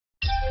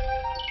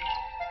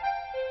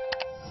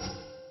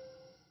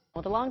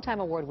Well, the longtime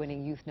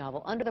award-winning youth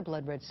novel Under the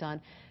Blood Red Sun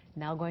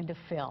now going to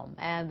film.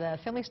 And the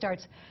filming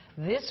starts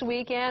this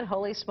weekend.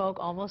 Holy smoke,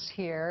 almost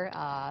here.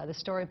 The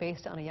story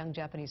based on a young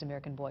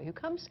Japanese-American boy who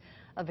comes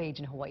of age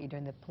in Hawaii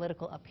during the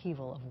political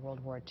upheaval of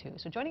World War II.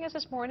 So joining us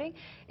this morning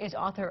is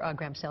author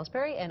Graham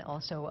Salisbury and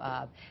also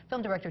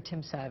film director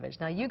Tim Savage.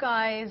 Now, you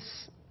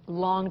guys,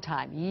 long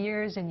time,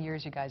 years and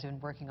years you guys have been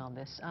working on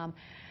this.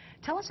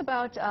 Tell us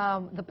about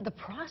the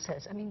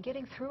process. I mean,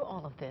 getting through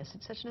all of this.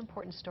 It's such an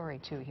important story,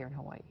 too, here in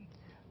Hawaii.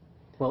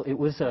 Well,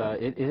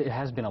 it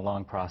has been a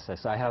long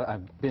process.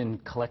 I've been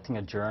collecting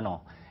a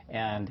journal,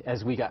 and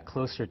as we got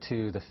closer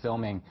to the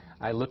filming,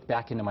 I looked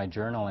back into my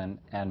journal,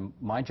 and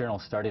my journal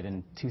started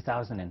in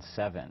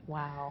 2007.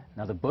 Wow.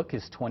 Now, the book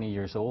is 20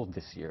 years old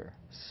this year,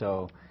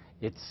 so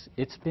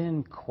it's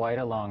been quite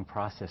a long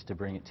process to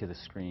bring it to the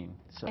screen.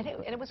 So, and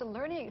it was a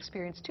learning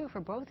experience, too,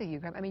 for both of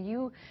you. I mean,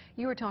 you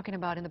were talking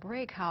about in the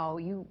break how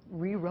you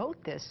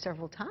rewrote this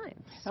several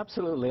times.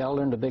 Absolutely. I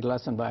learned a big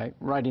lesson by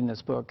writing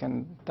this book,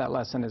 and that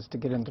lesson is to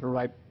get into the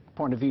right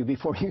point of view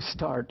before you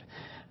start.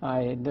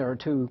 There are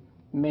two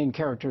main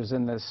characters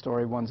in this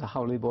story. One's a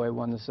haole boy,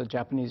 one is a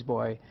Japanese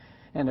boy,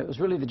 and it was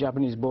really the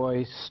Japanese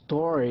boy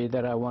story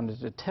that I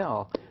wanted to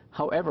tell.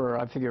 However,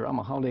 I figure I'm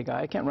a haole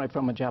guy. I can't write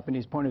from a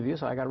Japanese point of view,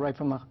 so I got to write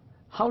from the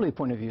haole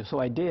point of view. So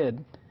I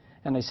did,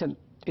 and I sent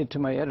it to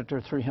my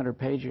editor, 300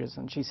 pages,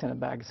 and she sent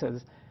it back and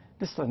says,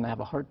 "This doesn't have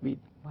a heartbeat.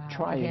 Wow.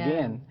 Try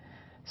again."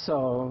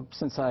 So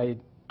since I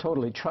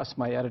totally trust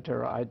my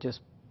editor, I just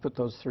put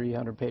those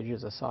 300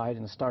 pages aside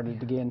and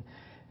started again.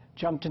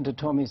 Jumped into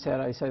Tomi's head.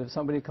 I said, if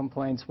somebody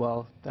complains,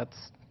 well,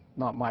 that's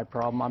not my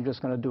problem. I'm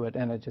just going to do it,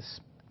 and it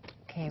just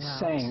came out.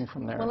 Sang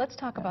from there. Well, let's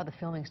talk about the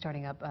filming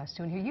starting up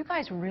soon here. You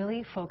guys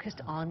really focused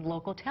on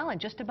local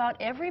talent. Just about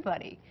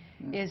everybody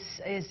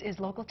is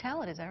local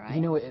talent, is that right?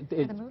 You know,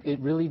 it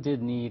really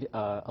did need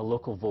a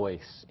local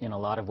voice in a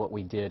lot of what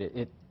we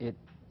did.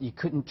 You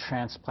couldn't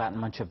transplant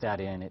much of that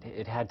in.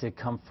 It had to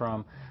come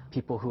from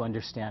people who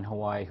understand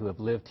Hawaii, who have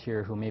lived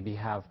here, who maybe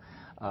have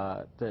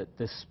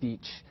the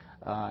speech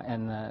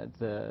and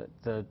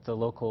the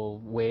local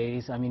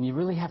ways. I mean, you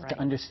really have to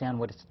understand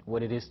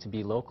what it is to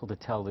be local to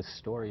tell this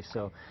story.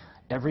 So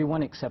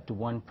everyone except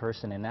one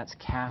person, and that's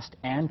cast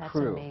and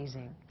crew. That's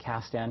amazing.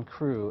 Cast and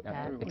crew,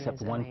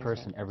 except one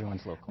person.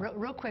 Everyone's local.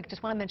 Real quick,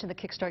 just want to mention the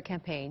Kickstart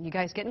campaign. You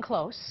guys getting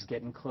close?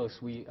 Getting close.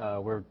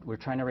 We're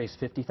trying to raise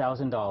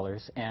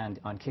 $50,000, and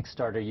on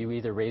Kickstarter, you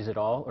either raise it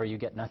all or you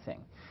get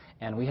nothing.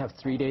 And we have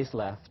 3 dage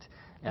left.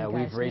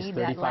 We've raised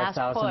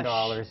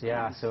 $35,000.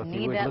 Yeah, so if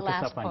you would look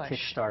us up on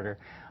Kickstarter,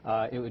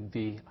 it would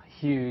be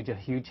a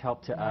huge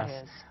help to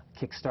us.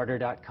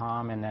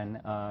 Kickstarter.com, and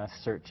then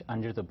search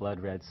Under the Blood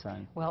Red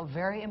Sun. Well,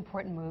 very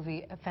important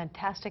movie, a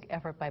fantastic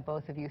effort by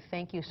both of you.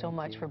 Thank you so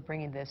much for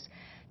bringing this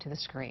to the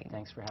screen.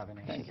 Thanks for having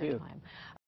me. Thank you.